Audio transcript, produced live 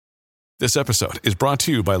This episode is brought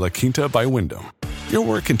to you by La Quinta by Wyndham. Your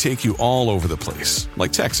work can take you all over the place,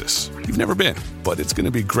 like Texas. You've never been, but it's going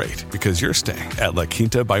to be great because you're staying at La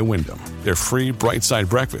Quinta by Wyndham. Their free Bright Side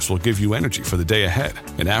breakfast will give you energy for the day ahead.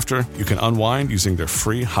 And after, you can unwind using their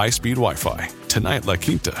free high-speed Wi-Fi. Tonight, La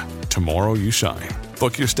Quinta. Tomorrow, you shine.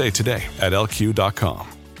 Book your stay today at LQ.com.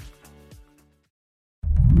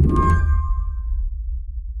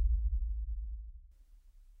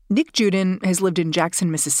 Nick Juden has lived in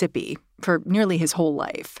Jackson, Mississippi for nearly his whole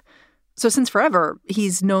life. So since forever,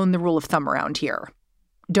 he's known the rule of thumb around here.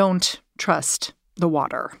 Don't trust the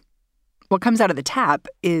water. What comes out of the tap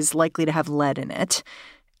is likely to have lead in it.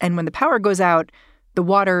 And when the power goes out, the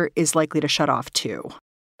water is likely to shut off too.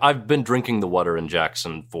 I've been drinking the water in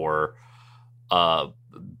Jackson for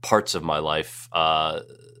parts of my life.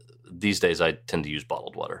 These days, I tend to use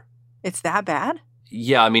bottled water. It's that bad?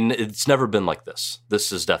 Yeah, I mean, it's never been like this.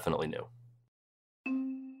 This is definitely new.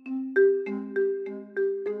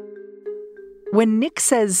 When Nick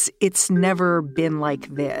says it's never been like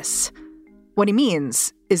this, what he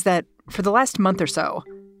means is that for the last month or so,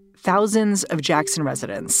 thousands of Jackson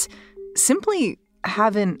residents simply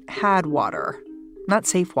haven't had water. Not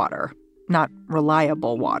safe water, not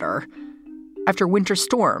reliable water. After winter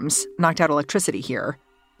storms knocked out electricity here,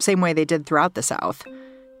 same way they did throughout the South,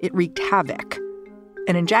 it wreaked havoc.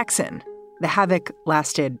 And in Jackson, the havoc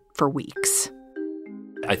lasted for weeks.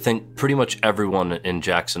 I think pretty much everyone in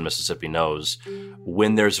Jackson, Mississippi knows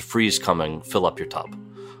when there's a freeze coming, fill up your tub.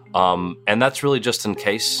 And that's really just in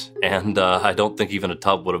case. And I don't think even a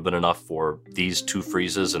tub would have been enough for these two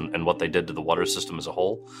freezes and what they did to the water system as a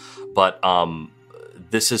whole. But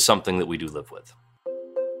this is something that we do live with.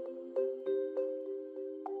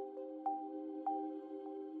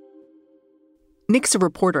 Nick's a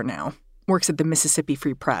reporter now, works at the Mississippi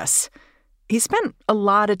Free Press. He spent a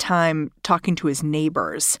lot of time talking to his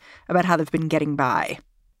neighbors about how they've been getting by.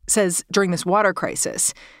 Says during this water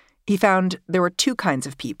crisis, he found there were two kinds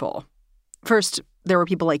of people. First, there were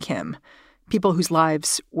people like him, people whose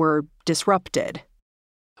lives were disrupted.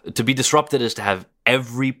 To be disrupted is to have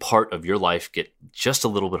every part of your life get just a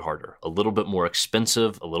little bit harder, a little bit more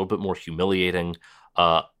expensive, a little bit more humiliating,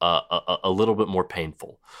 a little bit more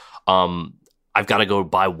painful. I've got to go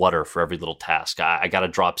buy water for every little task. I got to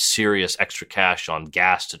drop serious extra cash on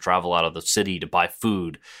gas to travel out of the city to buy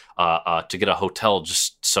food, to get a hotel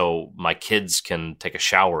just so my kids can take a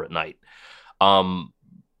shower at night.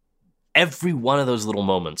 Every one of those little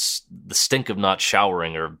moments, the stink of not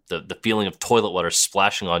showering or the feeling of toilet water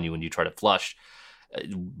splashing on you when you try to flush,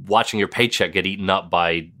 watching your paycheck get eaten up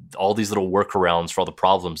by all these little workarounds for all the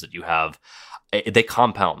problems that you have, they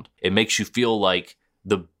compound. It makes you feel like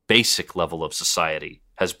the basic level of society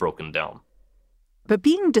has broken down. But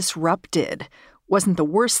being disrupted wasn't the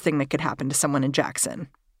worst thing that could happen to someone in Jackson.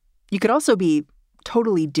 You could also be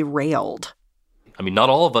totally derailed. I mean, not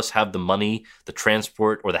all of us have the money, the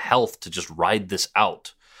transport, or the health to just ride this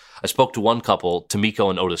out. I spoke to one couple, Tamiko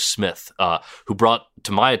and Otis Smith, who brought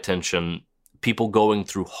to my attention people going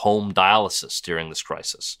through home dialysis during this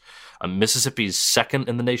crisis. Mississippi's second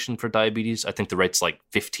in the nation for diabetes. I think the rate's like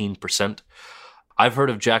 15%. I've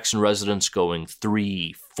heard of Jackson residents going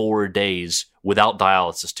 3-4 days without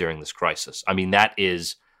dialysis during this crisis. I mean, that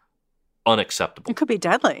is unacceptable. It could be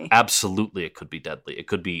deadly. Absolutely, it could be deadly. It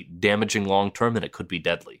could be damaging long-term, and it could be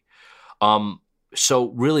deadly. So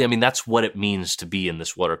really, I mean, that's what it means to be in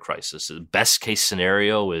this water crisis. The best-case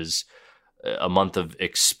scenario is a month of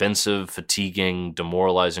expensive, fatiguing,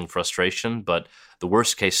 demoralizing frustration, but the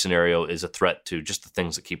worst-case scenario is a threat to just the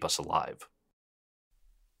things that keep us alive.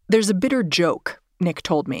 There's a bitter joke, Nick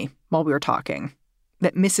told me while we were talking,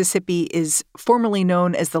 that Mississippi is formerly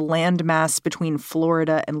known as the landmass between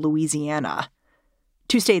Florida and Louisiana,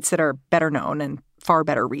 two states that are better known and far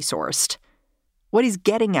better resourced. What he's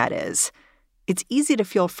getting at is it's easy to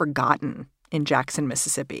feel forgotten in Jackson,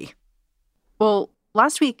 Mississippi. Well,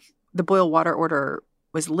 last week, the boil water order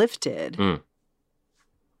was lifted.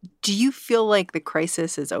 Do you feel like the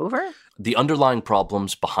crisis is over? The underlying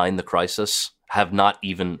problems behind the crisis have not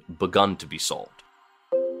even begun to be solved.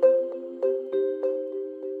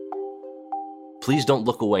 Please don't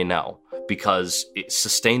look away now, because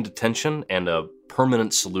sustained attention and a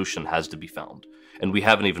permanent solution has to be found. And we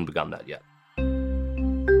haven't even begun that yet.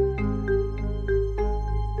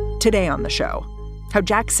 Today on the show, how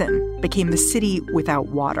Jackson became the city without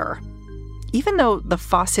water. Even though the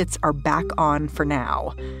faucets are back on for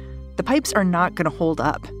now, the pipes are not going to hold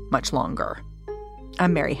up much longer.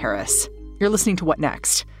 I'm Mary Harris. You're listening to What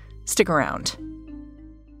Next? Stick around.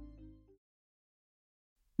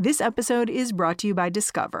 This episode is brought to you by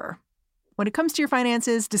Discover. When it comes to your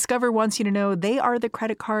finances, Discover wants you to know they are the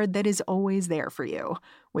credit card that is always there for you.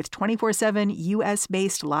 With 24/7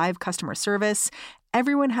 U.S.-based live customer service,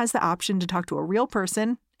 everyone has the option to talk to a real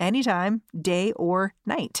person anytime, day or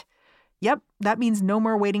night. Yep, that means no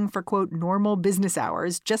more waiting for, quote, normal business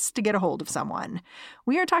hours just to get a hold of someone.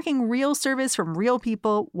 We are talking real service from real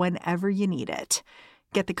people whenever you need it.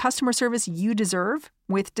 Get the customer service you deserve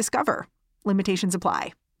with Discover. Limitations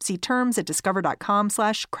apply. See terms at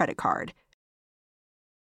discover.com/creditcard.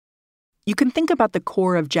 You can think about the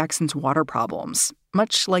core of Jackson's water problems,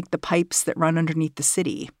 much like the pipes that run underneath the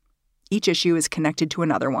city. Each issue is connected to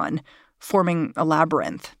another one, forming a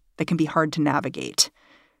labyrinth that can be hard to navigate.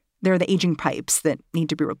 There are the aging pipes that need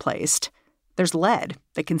to be replaced. There's lead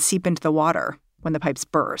that can seep into the water when the pipes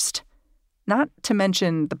burst. Not to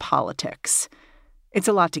mention the politics. It's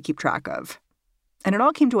a lot to keep track of. And it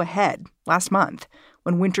all came to a head last month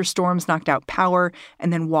when winter storms knocked out power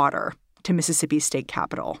and then water to Mississippi's state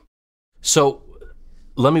capital. So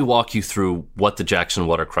let me walk you through what the Jackson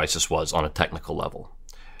water crisis was on a technical level.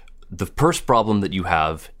 The first problem that you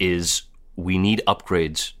have is we need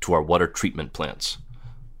upgrades to our water treatment plants.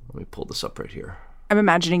 Let me pull this up right here. I'm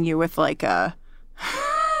imagining you with like a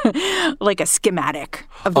like a schematic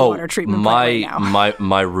of the water treatment plant right now.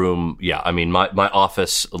 My room, yeah. I mean, my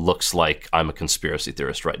office looks like I'm a conspiracy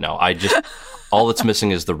theorist right now. All that's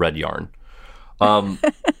missing is the red yarn.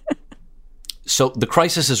 So the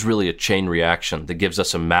crisis is really a chain reaction that gives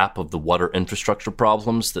us a map of the water infrastructure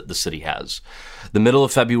problems that the city has. The middle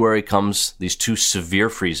of February comes, these two severe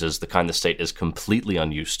freezes, the kind the state is completely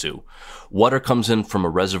unused to. Water comes in from a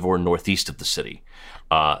reservoir northeast of the city.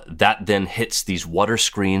 That then hits these water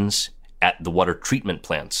screens at the water treatment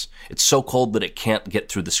plants. It's so cold that it can't get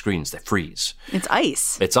through the screens. They freeze. It's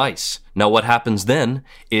ice. It's ice. Now what happens then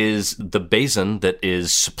is the basin that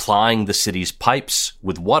is supplying the city's pipes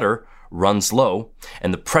with water runs low,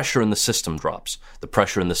 and the pressure in the system drops. The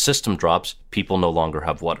pressure in the system drops, people no longer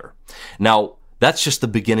have water. Now, that's just the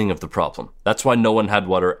beginning of the problem. That's why no one had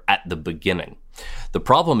water at the beginning. The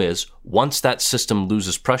problem is, once that system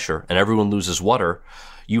loses pressure and everyone loses water,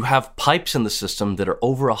 you have pipes in the system that are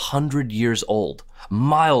over 100 years old,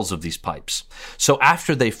 miles of these pipes. So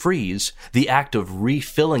after they freeze, the act of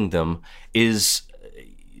refilling them is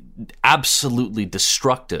absolutely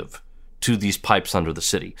destructive to these pipes under the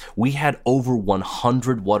city. We had over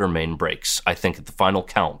 100 water main breaks, I think at the final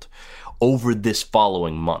count, over this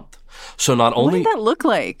following month. So not only... What did that look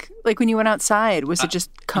like? Like when you went outside, was it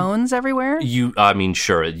just cones everywhere?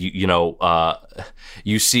 Sure.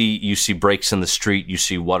 You see breaks in the street, you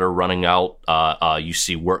see water running out, you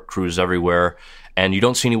see work crews everywhere, and you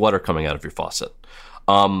don't see any water coming out of your faucet.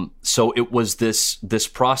 So it was this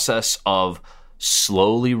process of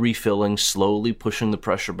slowly refilling, slowly pushing the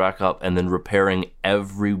pressure back up, and then repairing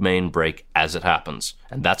every main break as it happens.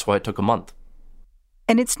 And that's why it took a month.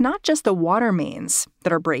 And it's not just the water mains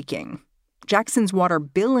that are breaking. Jackson's water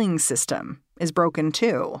billing system is broken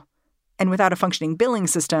too. And without a functioning billing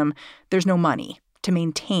system, there's no money to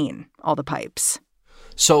maintain all the pipes.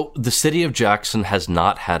 So the city of Jackson has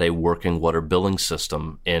not had a working water billing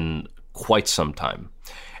system in quite some time.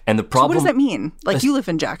 And the problem, so what does that mean? Like, you live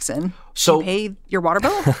in Jackson. So you pay your water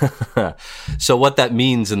bill? So what that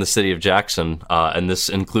means in the city of Jackson, and this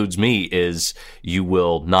includes me, is you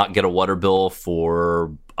will not get a water bill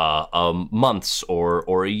for months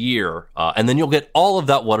or a year. And then you'll get all of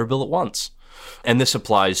that water bill at once. And this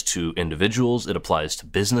applies to individuals. It applies to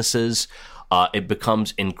businesses. It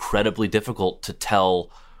becomes incredibly difficult to tell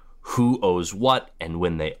who owes what and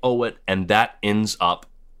when they owe it. And that ends up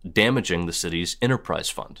damaging the city's enterprise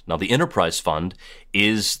fund. Now, the enterprise fund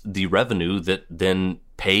is the revenue that then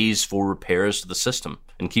pays for repairs to the system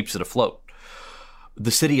and keeps it afloat. The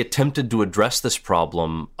city attempted to address this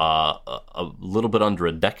problem a little bit under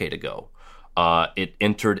a decade ago. It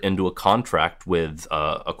entered into a contract with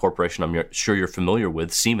a corporation I'm sure you're familiar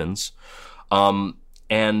with, Siemens,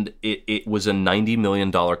 and it was a $90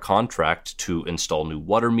 million contract to install new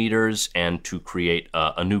water meters and to create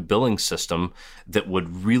a new billing system that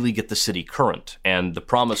would really get the city current. And the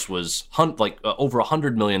promise was over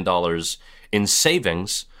 $100 million in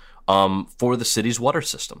savings for the city's water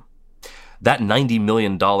system. That $90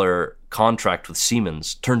 million contract with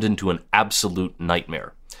Siemens turned into an absolute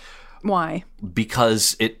nightmare. Why?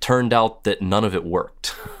 Because it turned out that none of it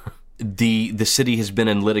worked. The city has been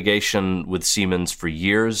in litigation with Siemens for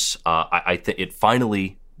years. I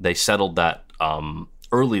think they settled that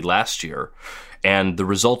early last year, and the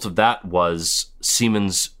result of that was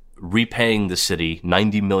Siemens repaying the city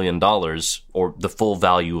 $90 million, or the full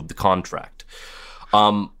value of the contract.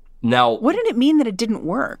 Now, what did it mean that it didn't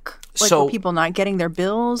work? Were people not getting their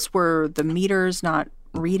bills? Were the meters not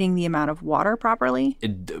reading the amount of water properly?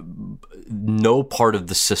 No part of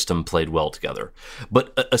the system played well together.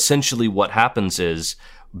 But essentially what happens is,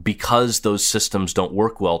 because those systems don't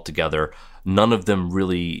work well together, none of them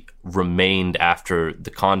really remained after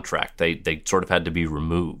the contract. They sort of had to be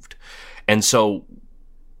removed. And so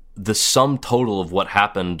the sum total of what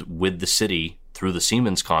happened with the city through the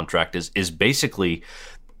Siemens contract is basically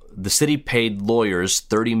the city paid lawyers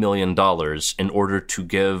 $30 million in order to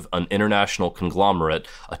give an international conglomerate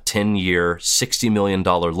a 10-year, $60 million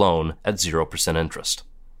loan at 0% interest.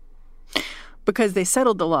 Because they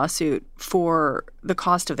settled the lawsuit for the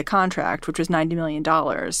cost of the contract, which was $90 million,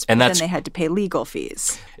 and then they had to pay legal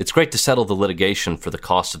fees. It's great to settle the litigation for the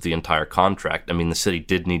cost of the entire contract. I mean, the city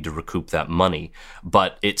did need to recoup that money,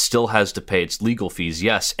 but it still has to pay its legal fees,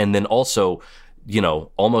 yes. And then also,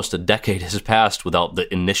 almost a decade has passed without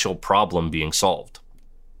the initial problem being solved.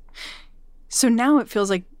 So now it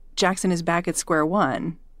feels like Jackson is back at square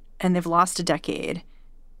one, and they've lost a decade,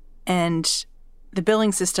 and the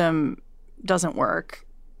billing system doesn't work,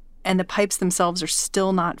 and the pipes themselves are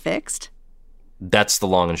still not fixed? That's the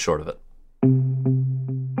long and short of it.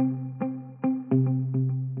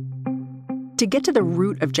 To get to the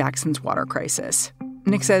root of Jackson's water crisis,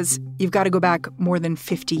 Nick says you've got to go back more than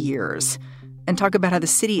 50 years and talk about how the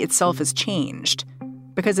city itself has changed.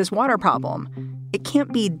 Because this water problem, it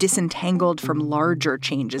can't be disentangled from larger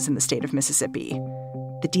changes in the state of Mississippi.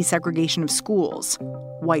 The desegregation of schools,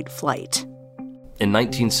 white flight. In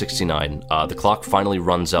 1969, the clock finally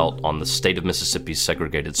runs out on the state of Mississippi's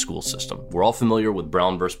segregated school system. We're all familiar with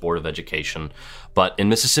Brown versus Board of Education, but in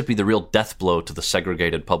Mississippi, the real death blow to the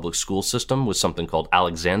segregated public school system was something called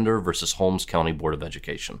Alexander versus Holmes County Board of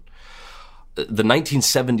Education. The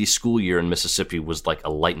 1970 school year in Mississippi was like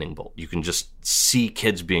a lightning bolt. You can just see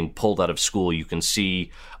kids being pulled out of school. You can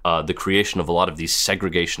see the creation of a lot of these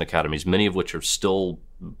segregation academies, many of which are still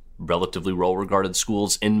relatively well-regarded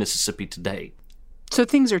schools in Mississippi today. So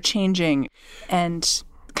things are changing and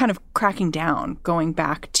kind of cracking down, going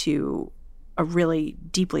back to a really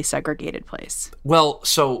deeply segregated place. Well,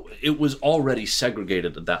 so it was already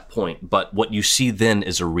segregated at that point, but what you see then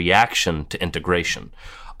is a reaction to integration.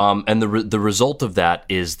 And the result of that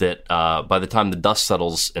is that by the time the dust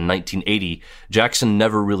settles in 1980, Jackson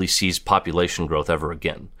never really sees population growth ever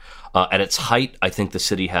again. At its height, I think the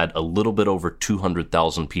city had a little bit over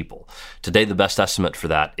 200,000 people. Today, the best estimate for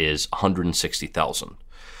that is 160,000.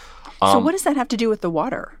 So what does that have to do with the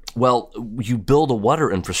water? Well, you build a water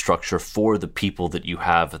infrastructure for the people that you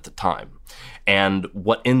have at the time. And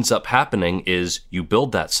what ends up happening is you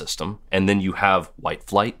build that system, and then you have white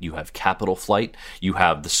flight, you have capital flight, you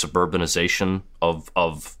have the suburbanization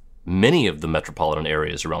of many of the metropolitan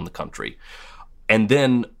areas around the country. And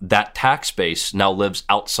then that tax base now lives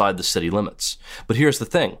outside the city limits. But here's the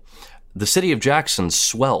thing. The city of Jackson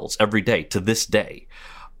swells every day to this day.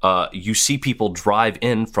 You see people drive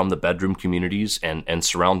in from the bedroom communities and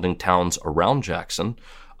surrounding towns around Jackson.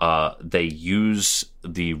 They use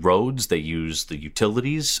the roads, they use the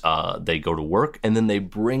utilities, they go to work, and then they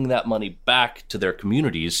bring that money back to their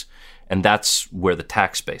communities, and that's where the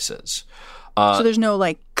tax base is. So there's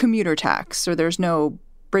no, commuter tax, or there's no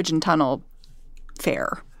bridge and tunnel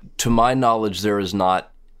fare? To my knowledge, there is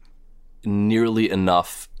not nearly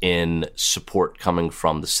enough in support coming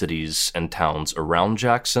from the cities and towns around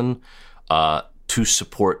Jackson to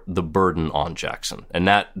support the burden on Jackson. And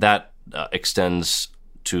that extends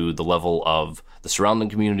to the level of the surrounding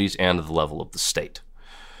communities and the level of the state.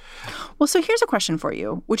 Well, so here's a question for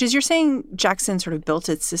you, which is you're saying Jackson sort of built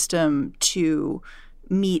its system to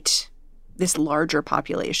meet this larger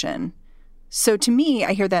population. So to me,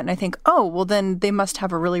 I hear that and I think, oh, well, then they must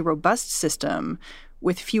have a really robust system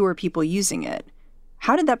with fewer people using it.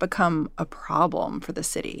 How did that become a problem for the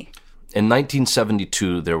city? In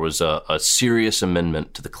 1972, there was a serious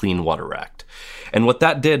amendment to the Clean Water Act. And what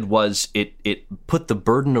that did was it put the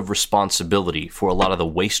burden of responsibility for a lot of the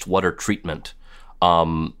wastewater treatment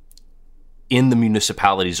in the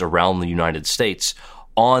municipalities around the United States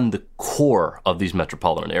on the core of these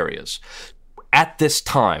metropolitan areas. At this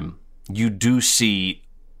time, you do see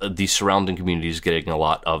the surrounding communities getting a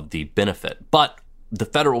lot of the benefit. But the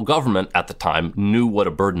federal government at the time knew what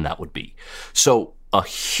a burden that would be. So a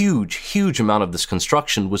huge, huge amount of this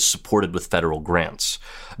construction was supported with federal grants.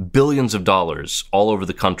 Billions of dollars all over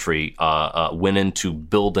the country went into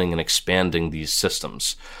building and expanding these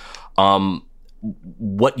systems.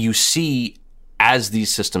 What you see as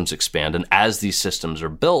these systems expand and as these systems are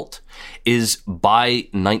built is by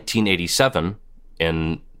 1987,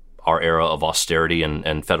 in our era of austerity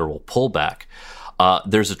and federal pullback,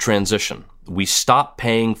 there's a transition. We stop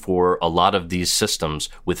paying for a lot of these systems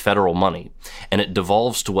with federal money, and it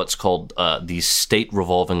devolves to what's called these state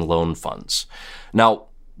revolving loan funds. Now,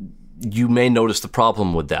 you may notice the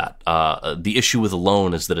problem with that. The issue with a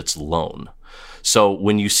loan is that it's a loan. So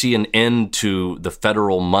when you see an end to the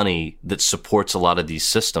federal money that supports a lot of these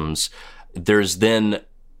systems, there's then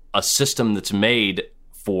a system that's made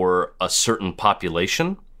for a certain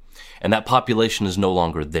population, and that population is no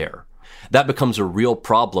longer there. That becomes a real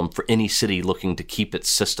problem for any city looking to keep its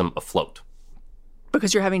system afloat.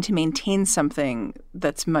 Because you're having to maintain something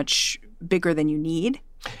that's much bigger than you need?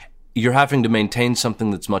 You're having to maintain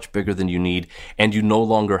something that's much bigger than you need, and you no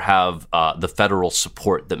longer have the federal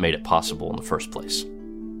support that made it possible in the first place.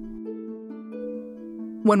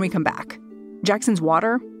 When we come back, Jackson's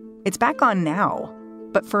water, it's back on now.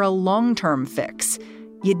 But for a long-term fix,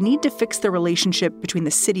 you'd need to fix the relationship between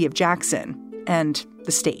the city of Jackson and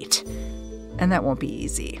the state. And that won't be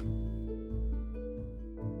easy.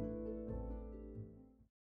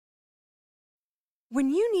 When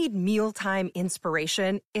you need mealtime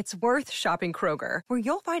inspiration, it's worth shopping Kroger, where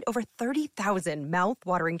you'll find over 30,000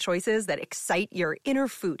 mouth-watering choices that excite your inner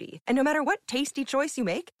foodie. And no matter what tasty choice you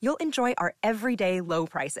make, you'll enjoy our everyday low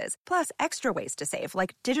prices, plus extra ways to save,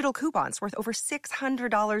 like digital coupons worth over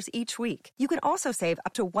 $600 each week. You can also save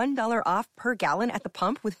up to $1 off per gallon at the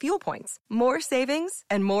pump with fuel points. More savings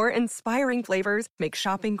and more inspiring flavors make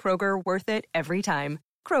shopping Kroger worth it every time.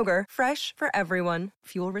 Kroger, fresh for everyone.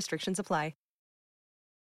 Fuel restrictions apply.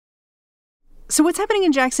 So what's happening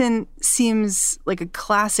in Jackson seems like a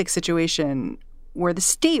classic situation where the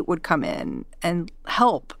state would come in and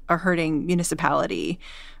help a hurting municipality.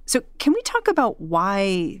 So can we talk about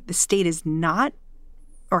why the state is not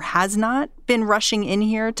or has not been rushing in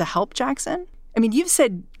here to help Jackson? I mean, you've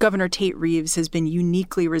said Governor Tate Reeves has been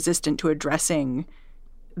uniquely resistant to addressing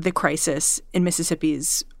the crisis in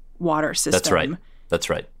Mississippi's water system. That's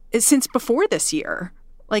right. Since before this year.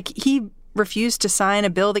 Like, he refused to sign a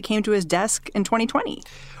bill that came to his desk in 2020.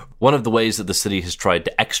 One of the ways that the city has tried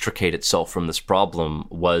to extricate itself from this problem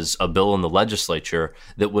was a bill in the legislature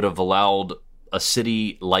that would have allowed a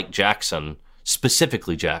city like Jackson,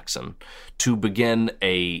 specifically Jackson, to begin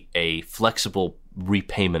a flexible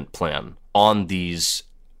repayment plan on these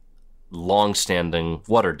long-standing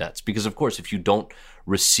water debts. Because, of course, if you don't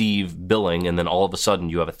receive billing and then all of a sudden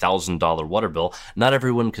you have a $1,000 water bill, not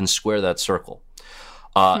everyone can square that circle.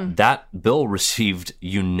 That bill received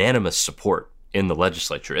unanimous support in the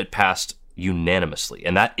legislature. It passed unanimously,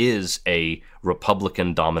 and that is a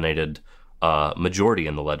Republican-dominated majority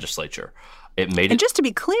in the legislature. And just to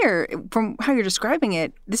be clear, from how you're describing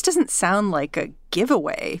it, this doesn't sound like a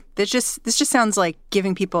giveaway. This just sounds like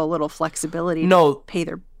giving people a little flexibility to pay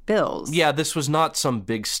their bills. Yeah, this was not some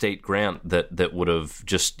big state grant that would have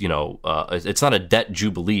just, it's not a debt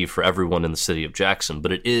jubilee for everyone in the city of Jackson,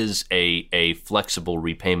 but it is a flexible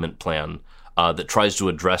repayment plan that tries to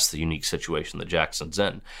address the unique situation that Jackson's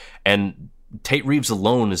in. And Tate Reeves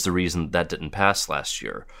alone is the reason that didn't pass last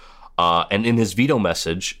year. And in his veto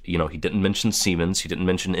message, he didn't mention Siemens. He didn't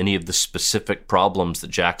mention any of the specific problems that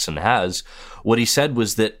Jackson has. What he said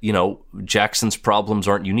was that, Jackson's problems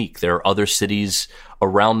aren't unique. There are other cities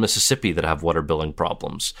around Mississippi that have water billing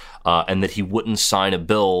problems, and that he wouldn't sign a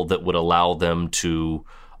bill that would allow them to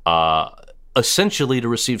essentially to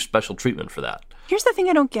receive special treatment for that. Here's the thing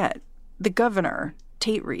I don't get. The governor,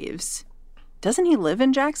 Tate Reeves, doesn't he live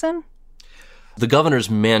in Jackson? The governor's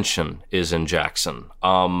mansion is in Jackson.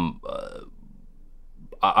 I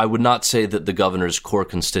would not say that the governor's core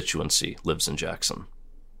constituency lives in Jackson.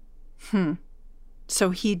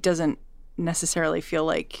 So he doesn't necessarily feel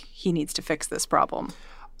like he needs to fix this problem?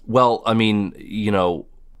 Well, I mean,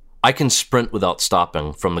 I can sprint without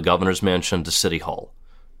stopping from the governor's mansion to City Hall,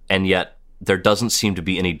 and yet there doesn't seem to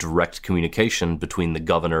be any direct communication between the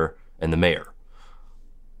governor and the mayor.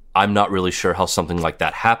 I'm not really sure how something like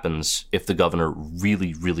that happens if the governor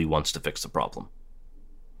really, really wants to fix the problem.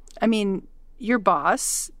 I mean, your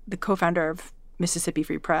boss, the co-founder of Mississippi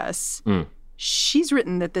Free Press, she's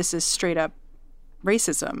written that this is straight up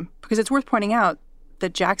racism, because it's worth pointing out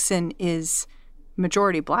that Jackson is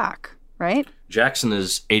majority black, right? Jackson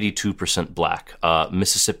is 82% black.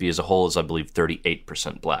 Mississippi as a whole is, I believe,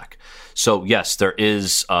 38% black. So yes, there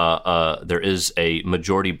is a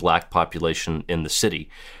majority black population in the city.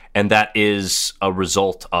 And that is a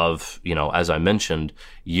result of, as I mentioned,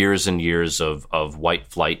 years and years of white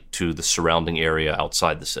flight to the surrounding area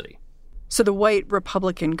outside the city. So the white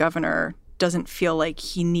Republican governor doesn't feel like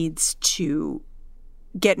he needs to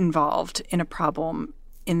get involved in a problem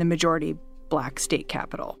in the majority black state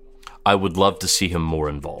capital. I would love to see him more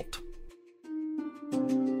involved.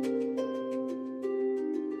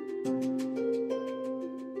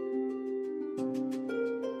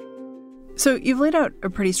 So you've laid out a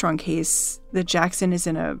pretty strong case that Jackson is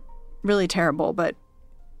in a really terrible but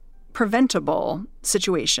preventable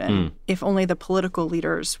situation if only the political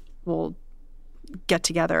leaders will get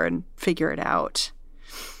together and figure it out.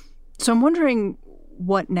 So I'm wondering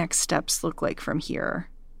what next steps look like from here.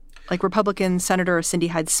 Like Republican Senator Cindy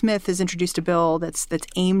Hyde-Smith has introduced a bill that's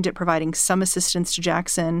aimed at providing some assistance to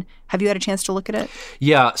Jackson. Have you had a chance to look at it?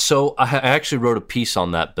 Yeah, so I actually wrote a piece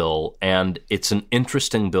on that bill, and it's an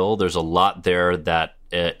interesting bill. There's a lot there that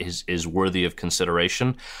is worthy of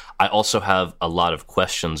consideration. I also have a lot of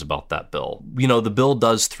questions about that bill. You know, the bill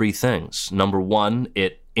does three things. Number one,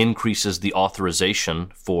 it increases the authorization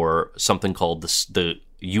for something called the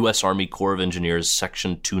U.S. Army Corps of Engineers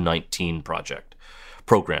Section 219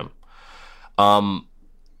 program.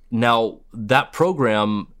 Now, that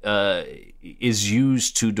program is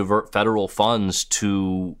used to divert federal funds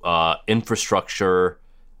to infrastructure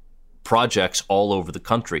projects all over the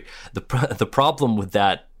country. The problem with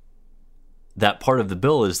that part of the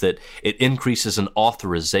bill is that it increases an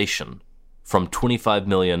authorization from $25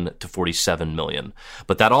 million to $47 million.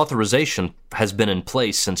 But that authorization has been in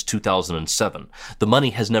place since 2007. The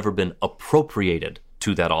money has never been appropriated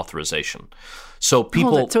to that authorization. So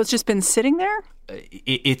so it's just been sitting there?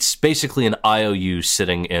 It's basically an IOU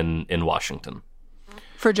sitting in Washington.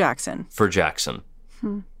 For Jackson? For Jackson.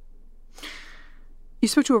 You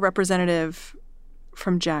spoke to a representative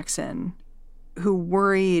from Jackson who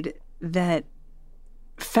worried that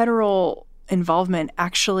federal involvement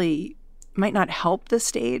actually might not help the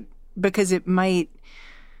state because it might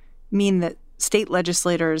mean that state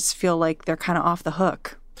legislators feel like they're kind of off the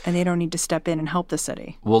hook and they don't need to step in and help the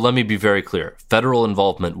city. Well, let me be very clear. Federal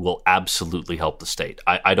involvement will absolutely help the state.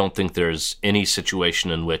 I don't think there's any situation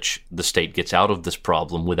in which the state gets out of this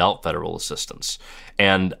problem without federal assistance.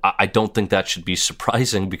 And I don't think that should be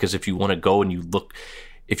surprising because if you want to go and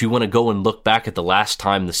look back at the last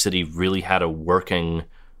time the city really had a working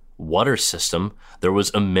water system, there was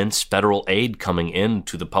immense federal aid coming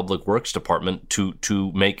into the Public Works Department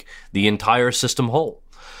to make the entire system whole.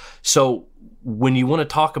 So when you want to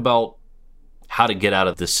talk about how to get out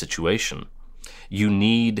of this situation, you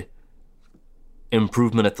need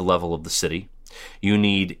improvement at the level of the city, you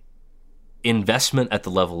need investment at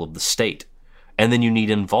the level of the state, and then you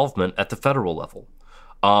need involvement at the federal level.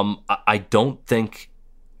 I don't think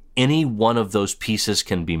any one of those pieces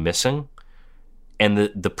can be missing and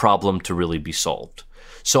the problem to really be solved.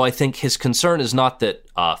 So I think his concern is not that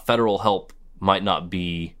federal help might not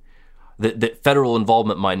be that federal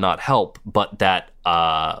involvement might not help, but that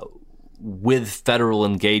with federal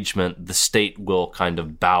engagement, the state will kind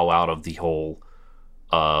of bow out of the whole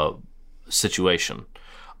situation.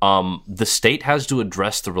 The state has to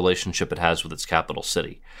address the relationship it has with its capital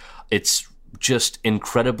city. It's just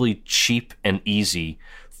incredibly cheap and easy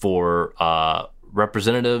for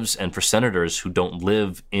representatives and for senators who don't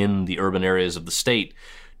live in the urban areas of the state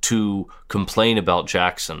to complain about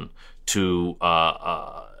Jackson, to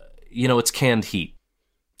it's canned heat.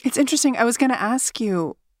 It's interesting. I was going to ask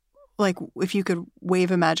you, like, if you could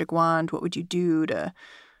wave a magic wand, what would you do to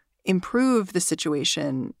improve the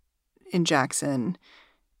situation in Jackson?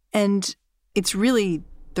 And it's really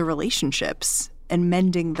the relationships and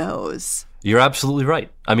mending those. You're absolutely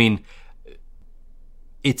right. I mean,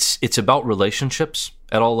 it's about relationships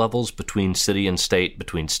at all levels between city and state,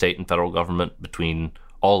 between state and federal government, between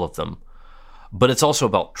all of them. But it's also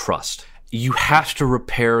about trust. You have to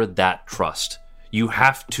repair that trust. You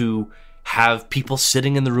have to have people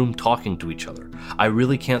sitting in the room talking to each other. I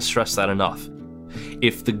really can't stress that enough.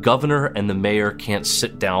 If the governor and the mayor can't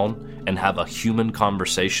sit down and have a human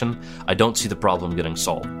conversation, I don't see the problem getting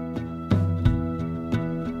solved.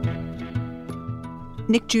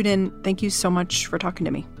 Nick Juden, thank you so much for talking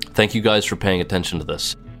to me. Thank you guys for paying attention to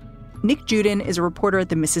this. Nick Juden is a reporter at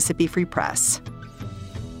the Mississippi Free Press.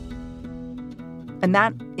 And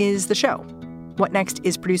that is the show. What Next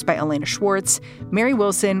is produced by Elena Schwartz, Mary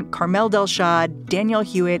Wilson, Carmel Delshad, Danielle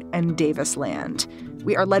Hewitt, and Davis Land.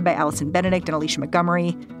 We are led by Allison Benedict and Alicia Montgomery,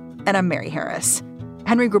 and I'm Mary Harris.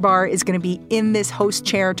 Henry Grabar is going to be in this host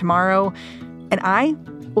chair tomorrow, and I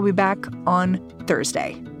will be back on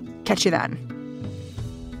Thursday. Catch you then.